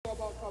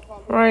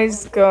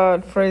Praise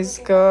God, praise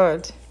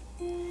God.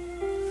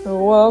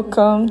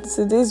 Welcome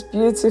to this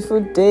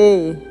beautiful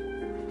day.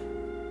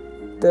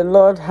 The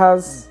Lord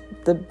has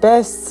the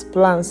best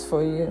plans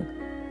for you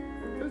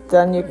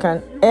than you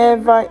can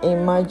ever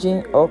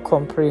imagine or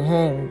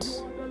comprehend.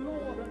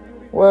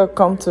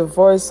 Welcome to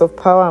Voice of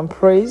Power and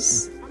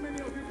Praise.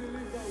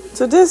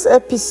 Today's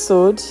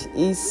episode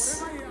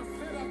is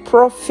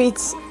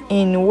Prophets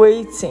in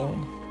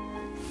Waiting.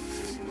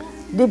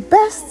 The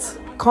best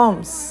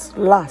comes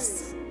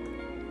last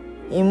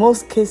in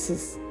most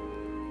cases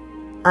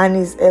and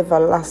is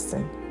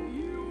everlasting.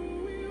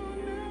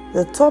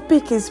 The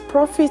topic is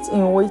Prophet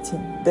in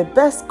Waiting. The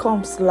best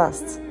comes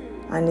last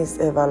and is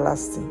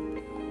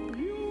everlasting.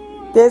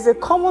 There's a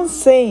common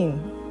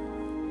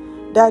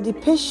saying that the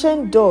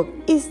patient dog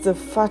is the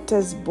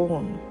fattest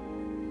bone.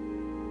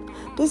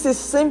 This is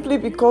simply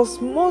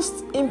because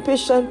most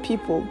impatient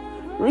people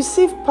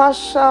receive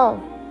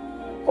partial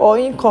or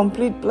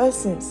incomplete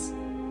blessings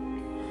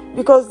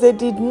because they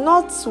did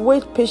not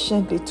wait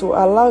patiently to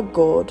allow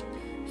God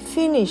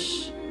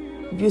finish,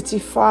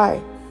 beautify,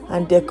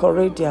 and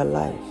decorate their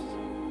life.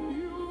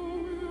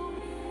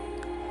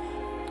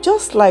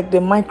 Just like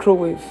the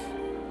microwave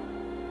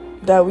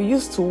that we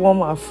use to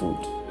warm our food,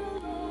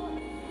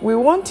 we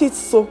want it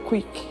so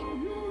quick,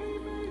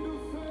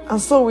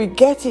 and so we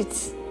get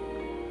it,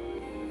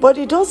 but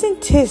it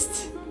doesn't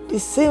taste the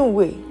same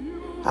way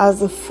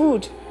as the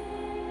food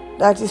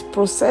that is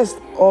processed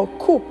or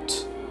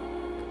cooked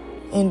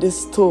in the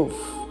stove,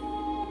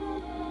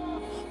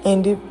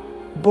 in the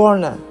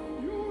burner.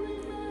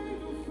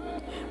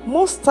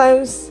 Most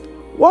times,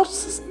 what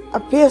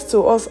appears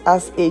to us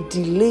as a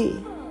delay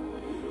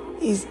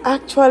is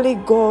actually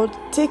God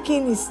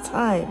taking His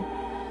time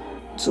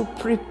to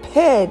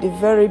prepare the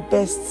very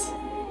best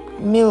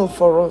meal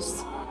for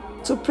us,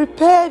 to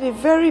prepare the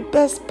very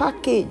best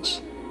package,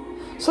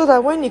 so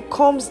that when it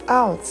comes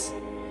out,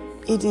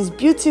 it is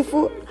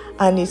beautiful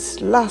and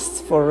it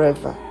lasts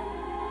forever.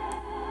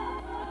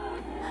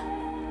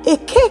 A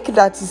cake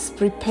that is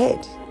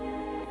prepared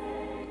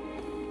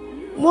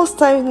most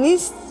times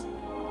needs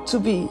to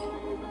be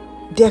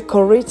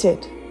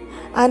decorated,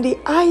 and the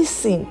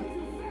icing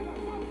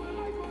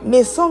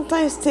may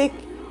sometimes take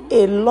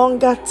a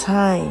longer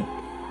time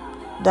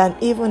than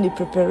even the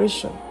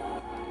preparation.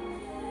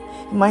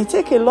 It might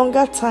take a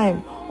longer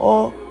time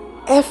or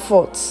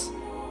effort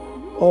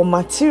or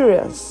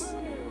materials.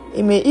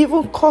 It may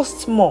even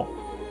cost more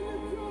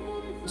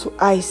to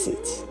ice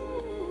it.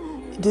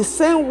 The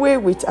same way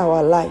with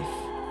our life.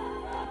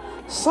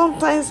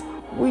 Sometimes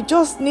we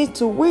just need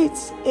to wait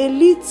a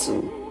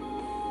little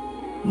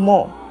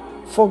more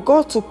for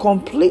God to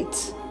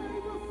complete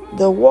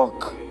the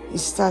work He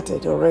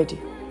started already.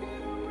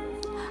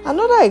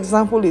 Another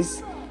example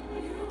is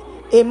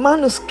a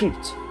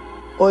manuscript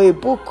or a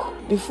book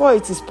before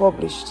it is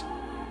published.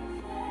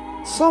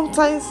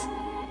 Sometimes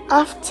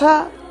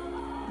after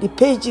the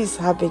pages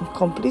have been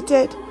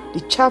completed,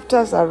 the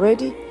chapters are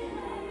ready,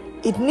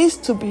 it needs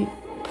to be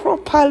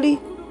properly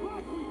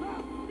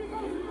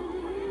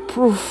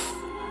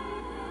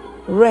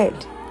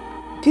read.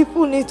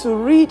 People need to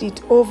read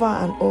it over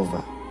and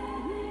over.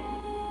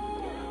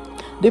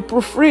 The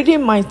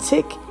proofreading might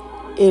take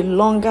a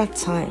longer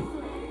time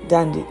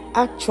than the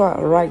actual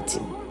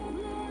writing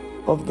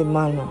of the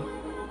manual.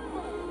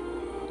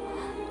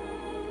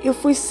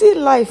 If we see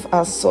life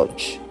as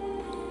such,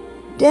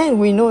 then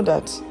we know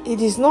that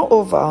it is not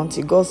over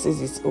until God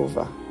says it's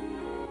over.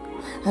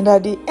 And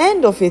at the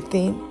end of a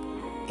thing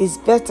is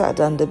better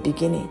than the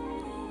beginning.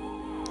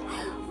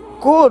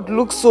 Gold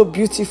looks so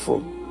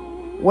beautiful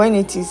when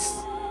it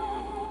is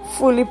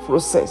fully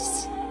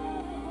processed,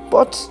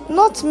 but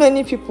not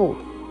many people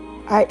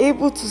are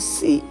able to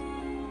see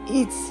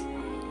it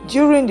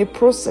during the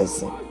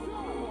processing.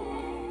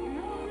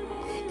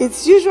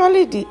 It's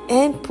usually the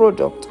end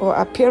product or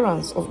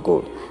appearance of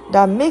gold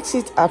that makes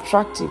it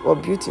attractive or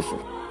beautiful.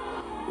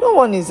 No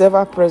one is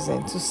ever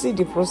present to see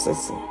the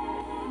processing.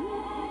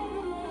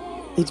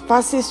 It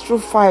passes through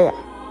fire,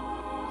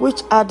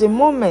 which at the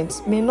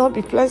moment may not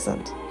be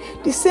pleasant.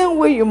 The same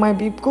way you might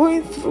be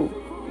going through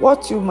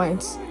what you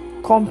might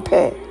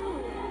compare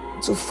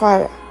to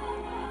fire.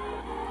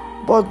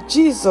 But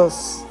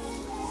Jesus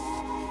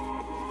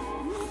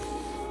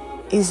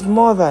is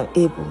more than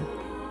able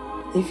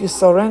if you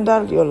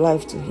surrender your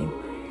life to Him.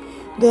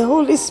 The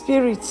Holy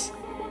Spirit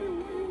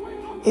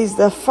is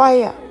the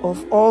fire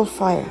of all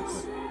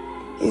fires.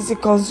 Is the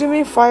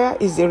consuming fire,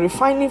 is the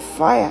refining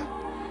fire,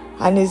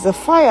 and is the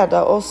fire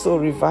that also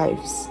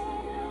revives.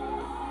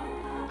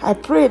 I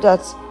pray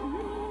that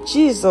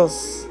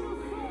Jesus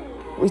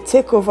will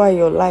take over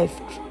your life,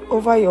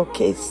 over your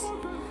case,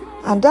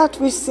 and that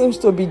which seems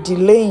to be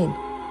delaying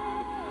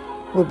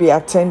will be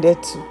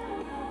attended to.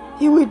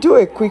 He will do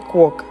a quick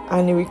work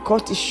and He will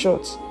cut it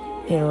short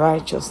in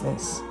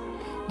righteousness.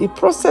 The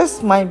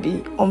process might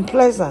be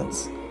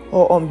unpleasant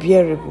or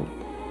unbearable,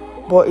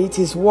 but it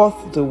is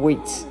worth the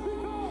wait.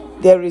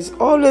 There is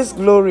always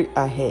glory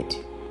ahead.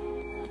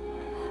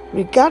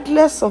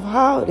 Regardless of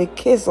how the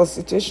case or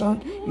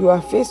situation you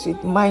are faced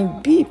with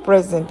might be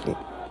presently,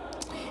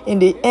 In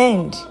the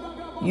end,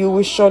 you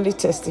will surely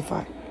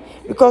testify.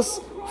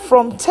 Because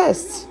from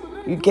test,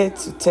 you get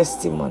to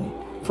testimony.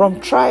 From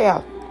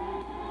trial,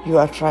 you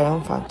are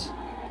triumphant.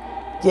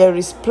 There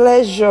is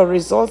pleasure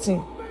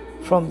resulting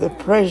from the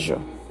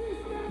pressure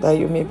that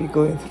you may be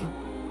going through.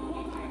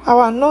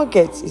 Our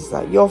nugget is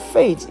that your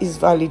faith is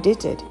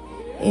validated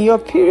in your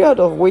period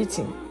of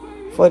waiting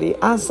for the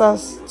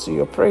answers to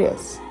your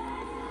prayers.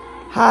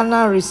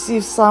 Hannah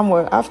received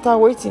Samuel after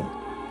waiting.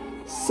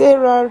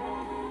 Sarah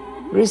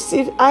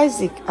received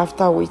Isaac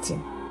after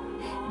waiting.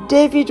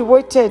 David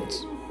waited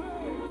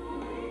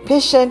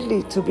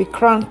patiently to be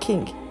crowned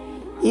king,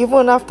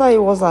 even after he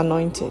was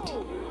anointed.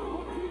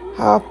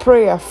 Our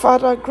prayer: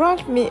 Father,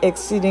 grant me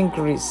exceeding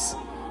grace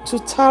to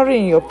tarry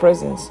in your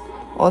presence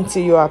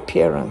until your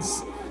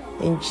appearance.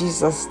 In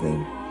Jesus'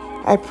 name,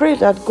 I pray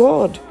that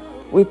God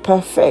will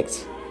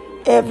perfect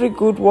every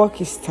good work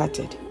He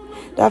started.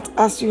 That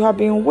as you have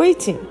been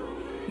waiting,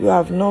 you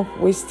have not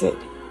wasted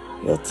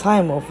your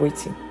time of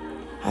waiting.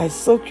 I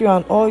soak you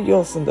and all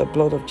yours in the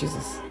blood of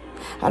Jesus.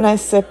 And I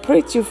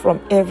separate you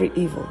from every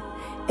evil,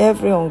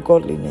 every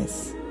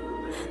ungodliness.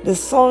 The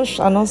sun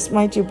shall not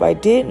smite you by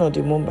day, nor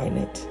the moon by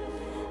night.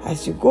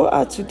 As you go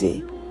out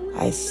today,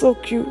 I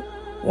soak you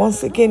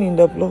once again in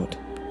the blood.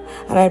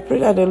 And I pray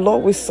that the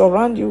Lord will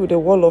surround you with a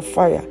wall of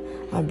fire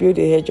and build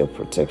a hedge of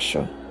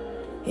protection.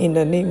 In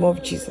the name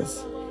of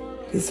Jesus.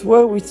 It is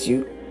well with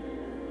you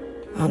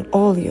and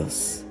all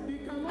yours.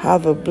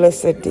 Have a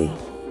blessed day.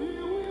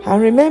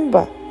 And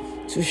remember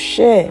to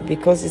share,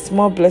 because it's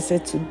more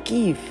blessed to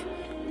give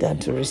than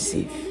to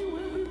receive.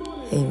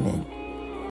 Amen.